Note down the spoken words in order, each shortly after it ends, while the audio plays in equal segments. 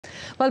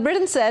Well,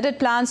 Britain said it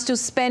plans to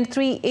spend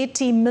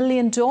 $380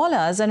 million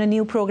on a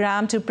new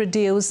program to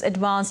produce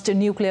advanced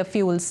nuclear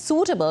fuel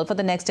suitable for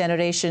the next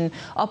generation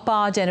of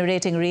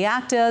power-generating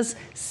reactors,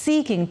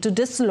 seeking to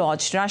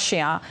dislodge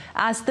Russia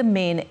as the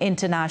main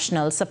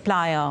international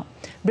supplier.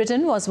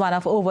 Britain was one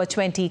of over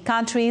 20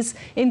 countries,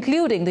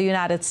 including the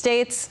United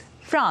States,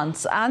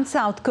 France and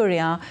South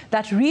Korea,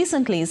 that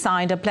recently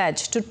signed a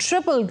pledge to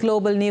triple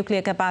global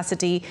nuclear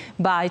capacity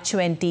by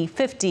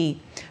 2050.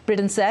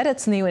 Britain said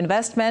its new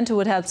investment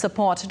would help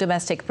support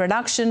domestic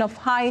production of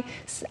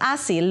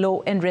high-assay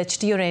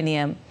low-enriched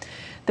uranium.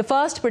 The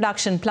first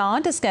production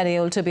plant is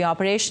scheduled to be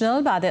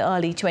operational by the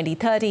early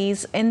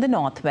 2030s in the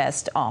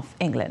northwest of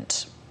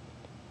England.